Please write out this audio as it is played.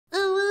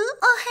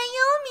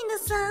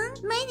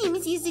Minasan. My name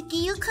is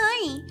Yuzuki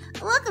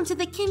Yukari. Welcome to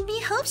the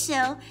Kimbi Hope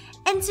Show.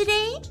 And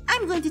today,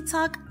 I'm going to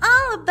talk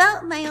all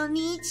about my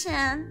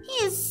onii-chan.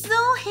 He is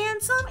so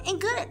handsome and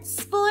good at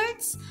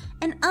sports.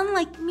 And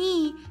unlike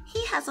me,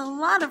 he has a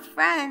lot of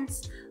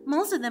friends.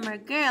 Most of them are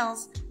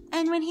girls.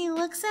 And when he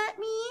looks at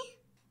me,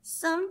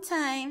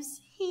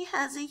 sometimes he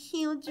has a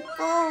huge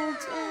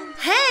bulge and...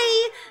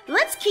 Hey!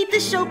 Let's keep the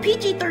show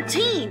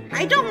PG-13.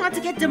 I don't want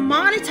to get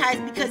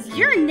demonetized because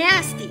you're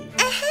nasty.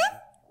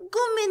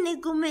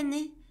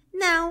 Gumene.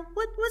 Now,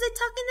 what was I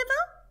talking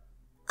about?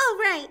 Oh,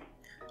 right.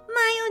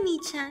 My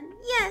onii-chan,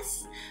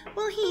 yes.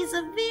 Well, he's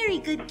a very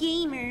good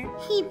gamer.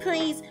 He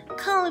plays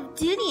Call of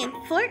Duty and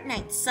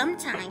Fortnite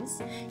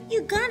sometimes.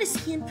 You gotta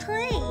see him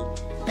play.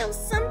 Though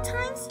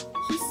sometimes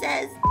he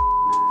says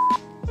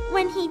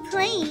when he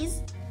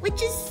plays,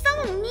 which is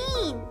so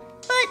mean.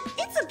 But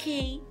it's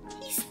okay.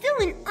 He's still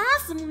an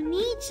awesome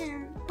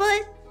onii-chan.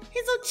 But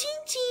his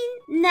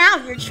ochin-chin. Now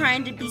you're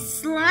trying to be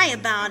sly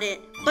about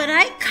it. But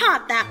I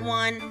caught that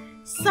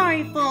one.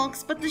 Sorry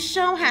folks, but the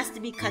show has to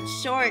be cut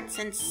short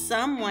since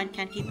someone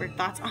can't keep her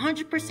thoughts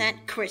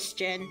 100%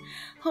 Christian.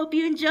 Hope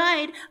you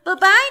enjoyed.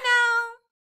 Bye-bye now.